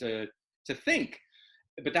weird thing to think.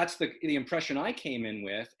 But that's the impression I came in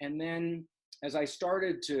with. And then as I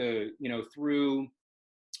started to, you know, through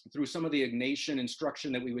some of the Ignatian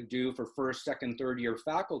instruction that we would do for first, second, third year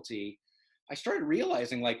faculty, I started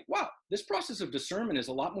realizing, like, wow, this process of discernment is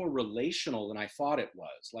a lot more relational than I thought it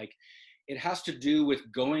was. Like, it has to do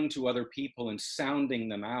with going to other people and sounding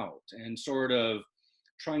them out and sort of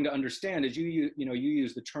trying to understand, as you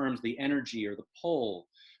use the terms, the energy or the pull,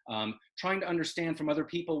 trying to understand from other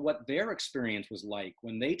people what their experience was like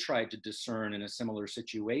when they tried to discern in a similar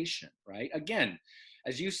situation, right? Again,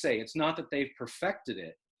 as you say, it's not that they've perfected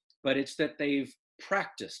it, but it's that they've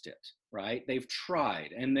practiced it, right? They've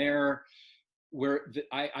tried, and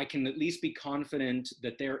I can at least be confident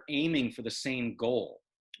that they're aiming for the same goal,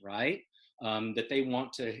 right? That they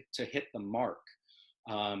want to hit the mark.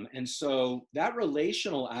 And so that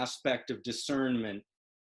relational aspect of discernment,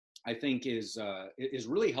 I think, is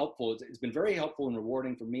really helpful. It's been very helpful and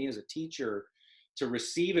rewarding for me as a teacher to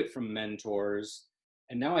receive it from mentors.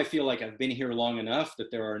 And now I feel like I've been here long enough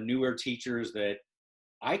that there are newer teachers that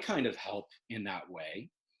I kind of help in that way.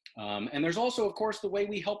 And there's also, of course, the way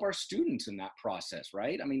we help our students in that process,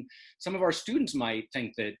 right? I mean, some of our students might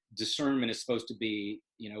think that discernment is supposed to be,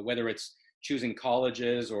 you know, whether it's choosing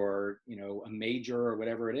colleges or, you know, a major or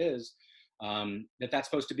whatever it is, that's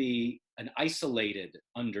supposed to be an isolated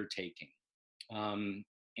undertaking.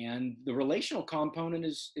 And the relational component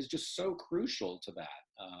is just so crucial to that.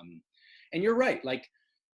 And you're right, like,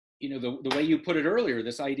 you know, the way you put it earlier,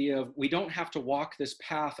 this idea of we don't have to walk this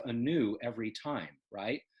path anew every time,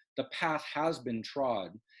 right? The path has been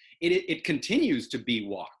trod. It continues to be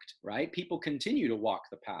walked, right? People continue to walk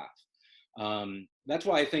the path. That's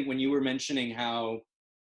why I think when you were mentioning how,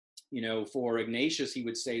 you know, for Ignatius, he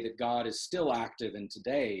would say that God is still active in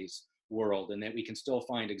today's world and that we can still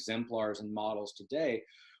find exemplars and models today.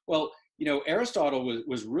 Well, you know, Aristotle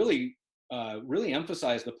was really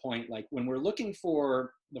emphasized the point, like, when we're looking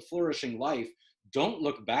for the flourishing life, don't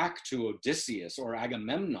look back to Odysseus or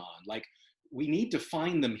Agamemnon. Like, we need to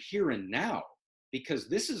find them here and now, because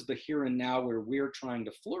this is the here and now where we're trying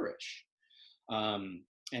to flourish.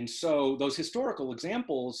 And so those historical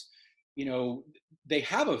examples, you know, they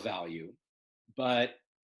have a value, but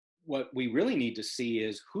what we really need to see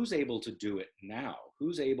is who's able to do it now,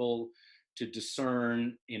 who's able to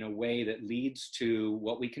discern in a way that leads to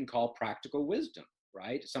what we can call practical wisdom,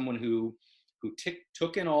 right? Someone who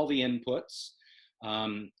took in all the inputs,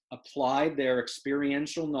 applied their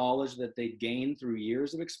experiential knowledge that they'd gained through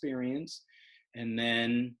years of experience, and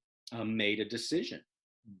then made a decision.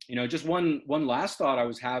 You know, just one last thought I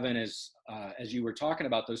was having is, as you were talking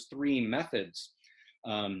about those three methods,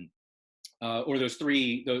 or those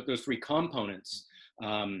three components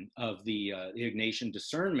of the Ignatian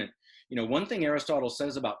discernment. You know, one thing Aristotle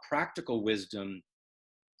says about practical wisdom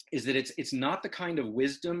is that it's not the kind of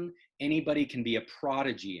wisdom anybody can be a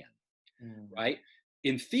prodigy in, right?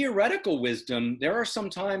 In theoretical wisdom, there are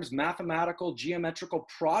sometimes mathematical, geometrical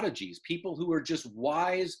prodigies, people who are just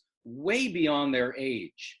wise way beyond their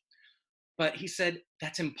age. But he said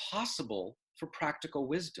that's impossible for practical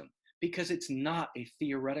wisdom because it's not a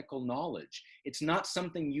theoretical knowledge. It's not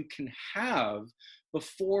something you can have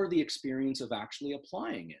before the experience of actually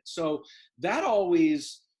applying it. So that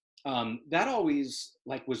always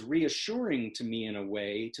like was reassuring to me in a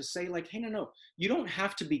way to say like, hey, no, you don't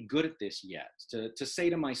have to be good at this yet. To say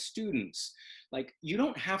to my students, like, you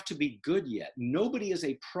don't have to be good yet. Nobody is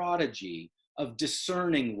a prodigy of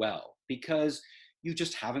discerning well because you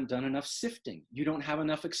just haven't done enough sifting. You don't have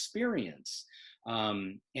enough experience,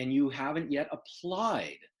 and you haven't yet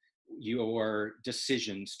applied your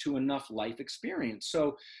decisions to enough life experience.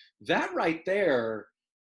 So that right there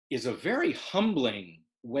is a very humbling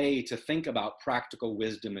way to think about practical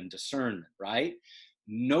wisdom and discernment, right?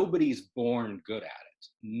 Nobody's born good at it.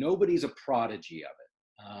 Nobody's a prodigy of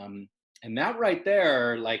it. And that right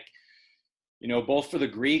there, like, both for the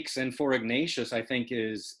Greeks and for Ignatius, I think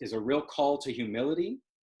is a real call to humility,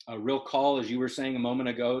 a real call, as you were saying a moment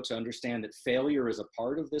ago, to understand that failure is a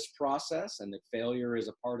part of this process and that failure is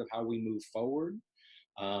a part of how we move forward.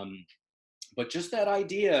 But just that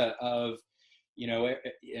idea of,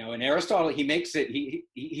 and Aristotle, he makes it,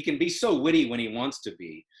 he can be so witty when he wants to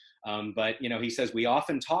be. But, he says we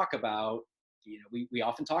often talk about, we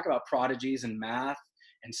often talk about prodigies in math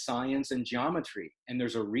and science and geometry. And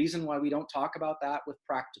there's a reason why we don't talk about that with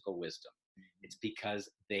practical wisdom. It's because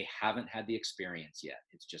they haven't had the experience yet.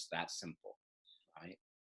 It's just that simple, right?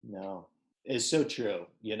 No, it's so true,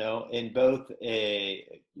 in both a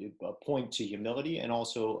point to humility and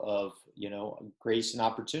also of, grace and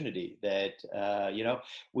opportunity that,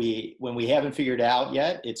 when we haven't figured out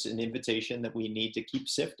yet, it's an invitation that we need to keep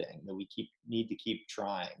sifting, that we need to keep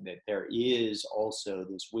trying, that there is also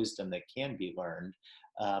this wisdom that can be learned,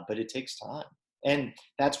 but it takes time. And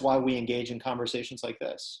that's why we engage in conversations like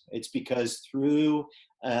this. It's because through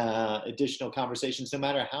additional conversations, no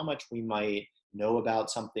matter how much we might know about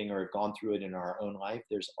something or have gone through it in our own life,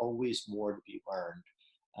 there's always more to be learned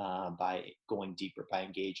by going deeper, by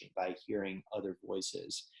engaging, by hearing other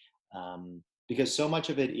voices. Because so much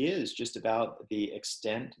of it is just about the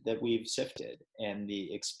extent that we've sifted and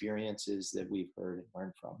the experiences that we've heard and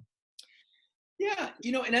learned from. Yeah,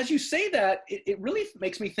 and as you say that, it really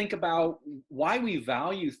makes me think about why we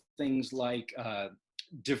value things like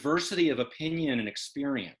diversity of opinion and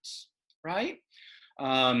experience, right?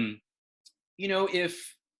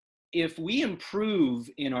 If we improve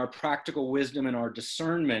in our practical wisdom and our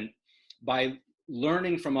discernment by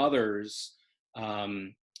learning from others,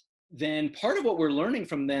 then part of what we're learning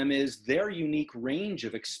from them is their unique range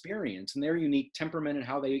of experience and their unique temperament and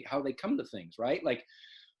how they come to things, right? Like,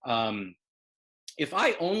 if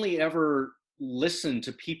I only ever listen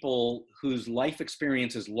to people whose life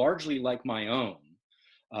experience is largely like my own,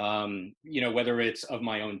 whether it's of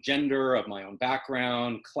my own gender, of my own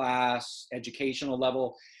background, class, educational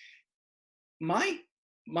level, my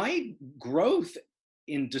growth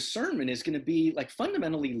in discernment is going to be like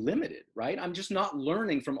fundamentally limited, right? I'm just not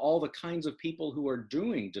learning from all the kinds of people who are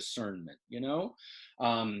doing discernment,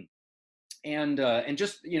 and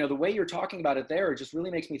just the way you're talking about it there, it just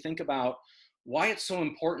really makes me think about why it's so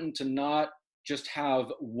important to not just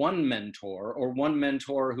have one mentor or one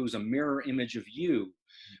mentor who's a mirror image of you,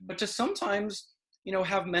 but to sometimes,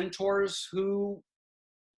 have mentors who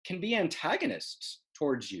can be antagonists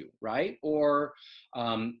towards you, right? Or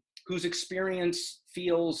whose experience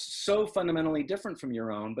feels so fundamentally different from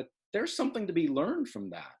your own, but there's something to be learned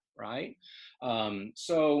from that, right? And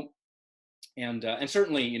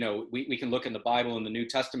certainly, we can look in the Bible and the New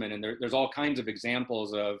Testament, and there's all kinds of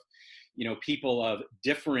examples of, people of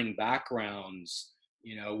differing backgrounds,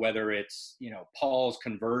 whether it's, Paul's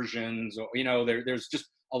conversions or, there's just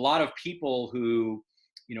a lot of people who,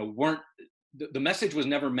 weren't, the message was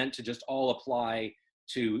never meant to just all apply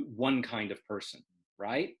to one kind of person,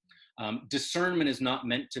 right? Discernment is not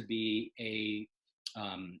meant to be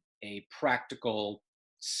a practical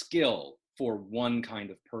skill for one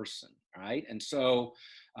kind of person, right? And so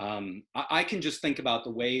I can just think about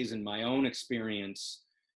the ways in my own experience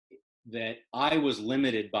that I was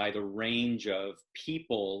limited by the range of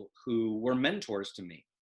people who were mentors to me,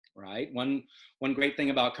 right? One great thing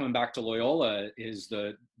about coming back to Loyola is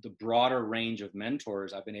the broader range of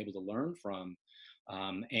mentors I've been able to learn from,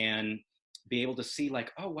 and be able to see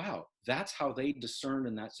like, oh, wow, that's how they discerned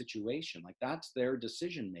in that situation. Like that's their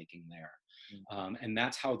decision making there. And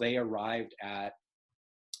that's how they arrived at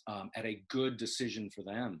a good decision for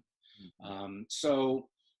them. So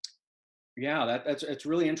yeah, it's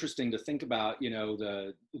really interesting to think about,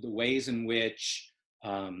 the ways in which,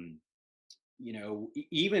 even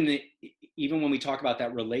when we talk about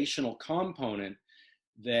that relational component,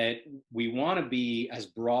 that we want to be as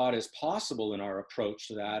broad as possible in our approach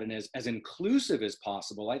to that, and as inclusive as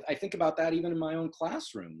possible. I think about that even in my own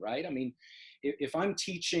classroom, right? I mean, if I'm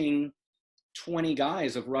teaching 20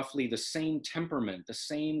 guys of roughly the same temperament, the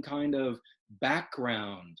same kind of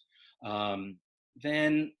background,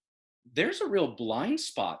 then there's a real blind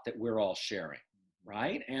spot that we're all sharing,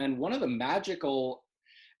 right? And one of the magical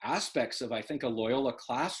aspects of, I think, a Loyola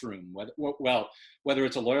classroom, whether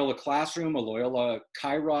it's a Loyola classroom, a Loyola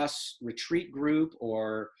Kairos retreat group,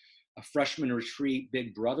 or a freshman retreat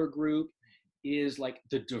Big Brother group, is like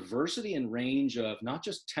the diversity and range of not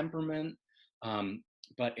just temperament,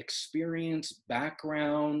 but experience,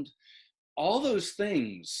 background. All those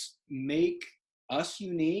things make us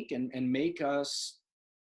unique, and make us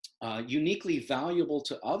uniquely valuable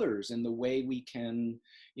to others in the way we can,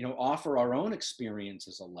 offer our own experience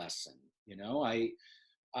as a lesson. I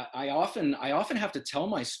often have to tell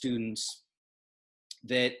my students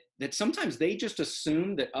that sometimes they just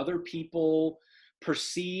assume that other people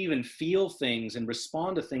perceive and feel things and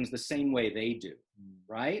respond to things the same way they do,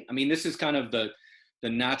 right? I mean, this is kind of the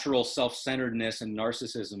natural self-centeredness and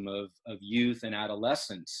narcissism of youth and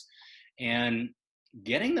adolescence. And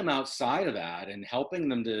getting them outside of that and helping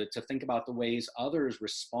them to think about the ways others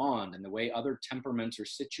respond, and the way other temperaments are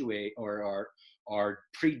situate or are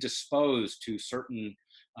predisposed to certain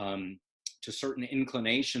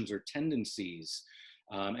inclinations or tendencies,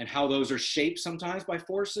 and how those are shaped sometimes by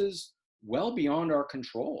forces well beyond our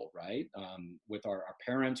control, right? With our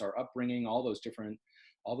parents, our upbringing, all those different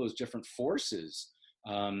forces.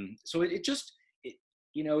 So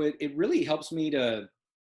it really helps me to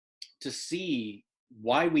see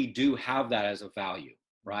why we do have that as a value,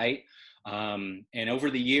 right? And over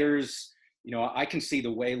the years, I can see the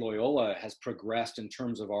way Loyola has progressed in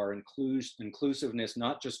terms of our inclusiveness,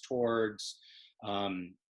 not just towards,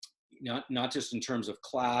 not just in terms of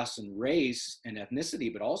class and race and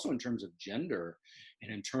ethnicity, but also in terms of gender,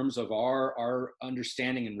 and in terms of our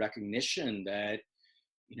understanding and recognition that,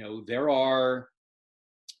 there are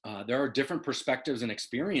different perspectives and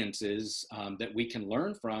experiences that we can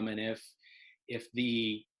learn from. And if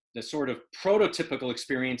the sort of prototypical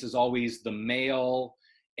experience is always the male,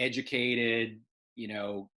 educated,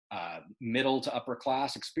 middle to upper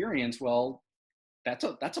class experience, well, that's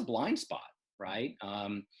a blind spot, right?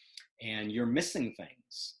 And you're missing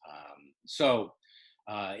things. So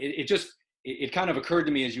it kind of occurred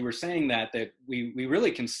to me as you were saying that we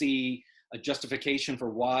really can see a justification for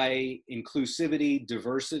why inclusivity,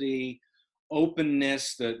 diversity,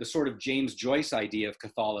 openness, the sort of James Joyce idea of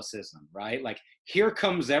Catholicism, right? Like, here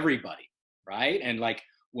comes everybody, right? And like,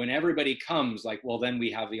 when everybody comes, like, well, then we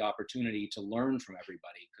have the opportunity to learn from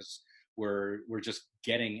everybody, because we're just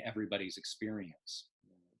getting everybody's experience.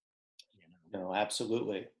 No,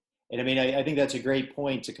 absolutely. And I mean, I think that's a great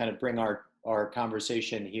point to kind of bring our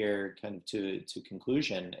conversation here kind of to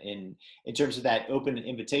conclusion in terms of that open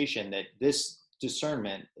invitation, that this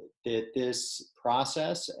discernment, that this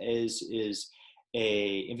process is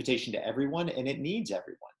a invitation to everyone, and it needs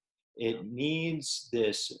everyone. It needs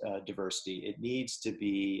this diversity. It needs to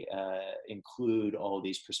be include all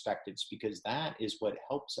these perspectives, because that is what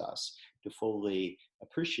helps us to fully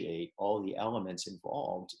appreciate all the elements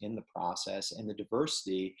involved in the process and the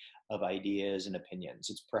diversity of ideas and opinions.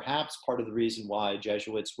 It's perhaps part of the reason why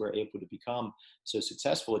Jesuits were able to become so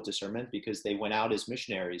successful at discernment, because they went out as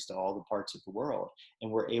missionaries to all the parts of the world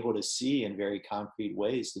and were able to see in very concrete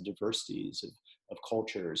ways the diversities of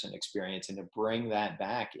cultures and experience, and to bring that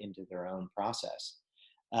back into their own process.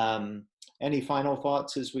 Any final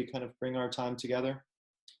thoughts as we kind of bring our time together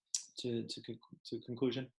to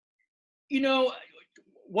conclusion?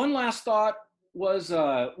 One last thought was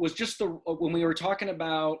just when we were talking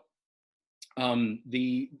about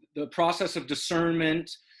the process of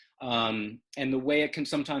discernment, and the way it can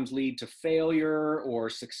sometimes lead to failure or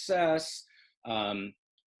success.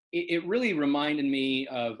 It really reminded me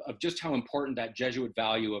of just how important that Jesuit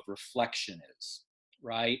value of reflection is,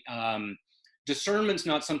 right? Discernment's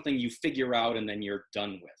not something you figure out and then you're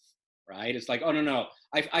done with, right? It's like, oh, no,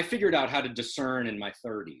 I figured out how to discern in my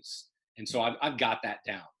 30s. And so I've got that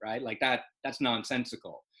down, right? Like that's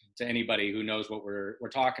nonsensical to anybody who knows what we're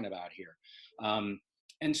talking about here.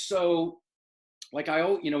 And so, like,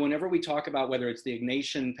 whenever we talk about whether it's the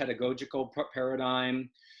Ignatian pedagogical paradigm,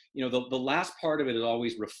 the last part of it is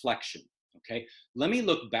always reflection. Okay, let me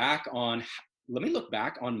look back on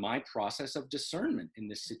my process of discernment in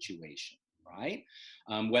this situation, right?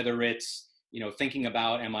 Whether it's thinking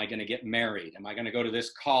about, am I going to get married? Am I going to go to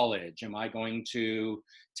this college? Am I going to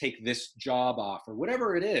take this job offer?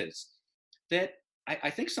 Whatever it is, that I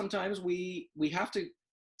think sometimes we have to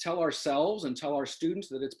tell ourselves and tell our students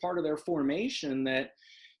that it's part of their formation that,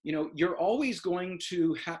 you know, you're always going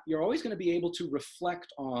to be able to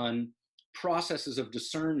reflect on processes of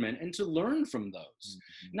discernment and to learn from those,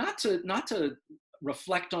 not to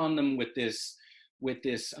reflect on them with this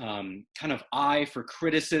kind of eye for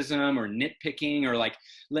criticism or nitpicking, or like,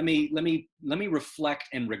 let me reflect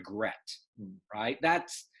and regret, right? That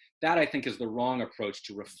I think is the wrong approach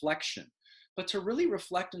to reflection, but to really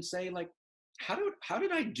reflect and say, like, how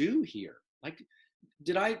did I do here? Like,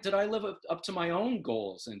 did I live up to my own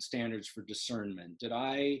goals and standards for discernment? Did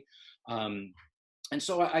I, and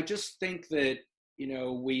so I just think that, you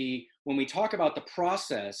know, when we talk about the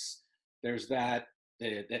process, there's that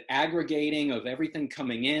aggregating of everything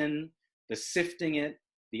coming in, the sifting it,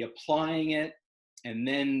 the applying it, and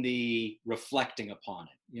then the reflecting upon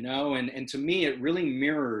it, you know, and to me, it really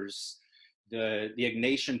mirrors the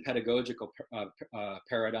Ignatian pedagogical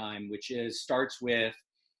paradigm, which starts with,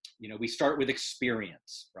 you know, we start with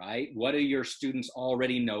experience, right? What do your students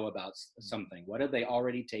already know about something? What have they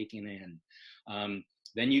already taken in?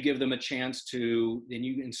 Then you give them a chance then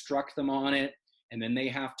you instruct them on it, and then they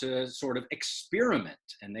have to sort of experiment,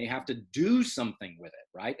 and they have to do something with it,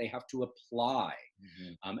 right? They have to apply.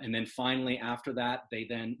 And then finally, after that, they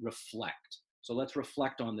then reflect. So let's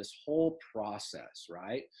reflect on this whole process,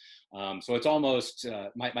 right? So it's almost,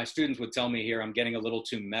 my students would tell me here, I'm getting a little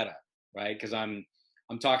too meta, right? Because I'm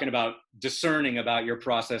talking about discerning about your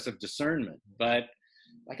process of discernment. But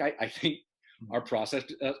like, I think our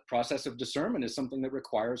process of discernment is something that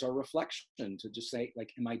requires our reflection to just say,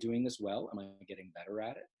 like, am I doing this well? Am I getting better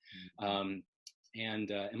at it?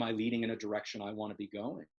 And am I leading in a direction I want to be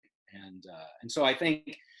going? And so I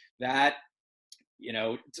think that, you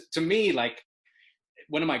know, to me, like,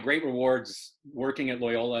 one of my great rewards working at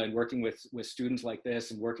Loyola and working with students like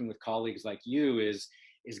this and working with colleagues like you is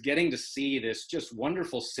getting to see this just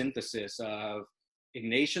wonderful synthesis of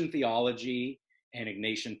Ignatian theology and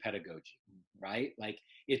Ignatian pedagogy, right? Like,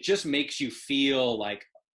 it just makes you feel like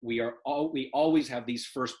we always have these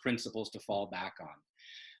first principles to fall back on.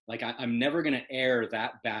 Like, I'm never going to err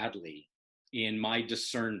that badly in my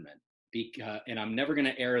discernment, and I'm never going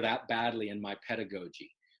to err that badly in my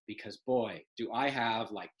pedagogy, because boy, do I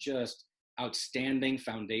have like just outstanding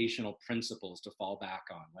foundational principles to fall back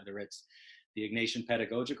on, whether it's the Ignatian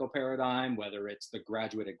pedagogical paradigm, whether it's the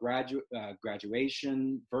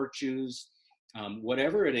graduation virtues,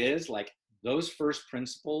 whatever it is, like, those first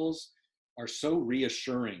principles are so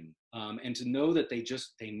reassuring, and to know that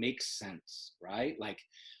they make sense, right? Like,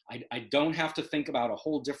 I don't have to think about a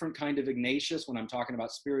whole different kind of Ignatius when I'm talking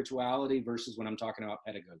about spirituality versus when I'm talking about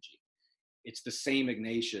pedagogy. It's the same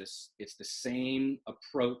Ignatius. It's the same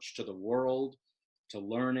approach to the world, to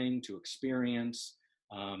learning, to experience.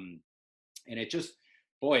 And it just,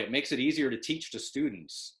 boy, it makes it easier to teach to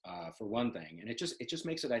students, for one thing. And it just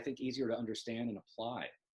makes it, I think, easier to understand and apply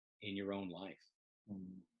in your own life.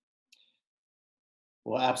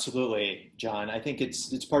 Well, absolutely, John. I think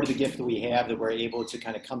it's part of the gift that we have, that we're able to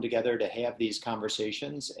kind of come together to have these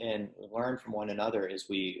conversations and learn from one another as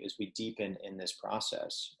we deepen in this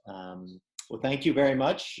process. Well, thank you very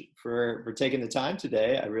much for taking the time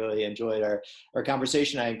today. I really enjoyed our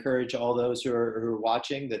conversation. I encourage all those who are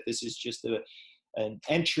watching that this is just an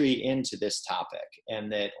entry into this topic,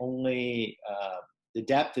 and that only the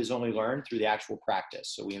depth is only learned through the actual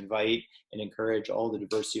practice. So we invite and encourage all the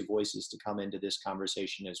diversity of voices to come into this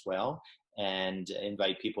conversation as well, and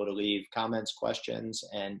invite people to leave comments, questions,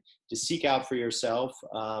 and to seek out for yourself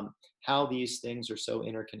how these things are so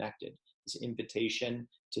interconnected. This invitation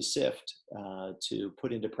to sift, to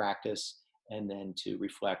put into practice, and then to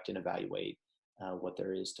reflect and evaluate what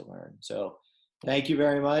there is to learn. So thank you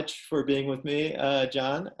very much for being with me,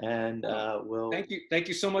 John, and Thank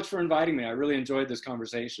you so much for inviting me. I really enjoyed this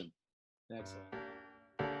conversation. Excellent.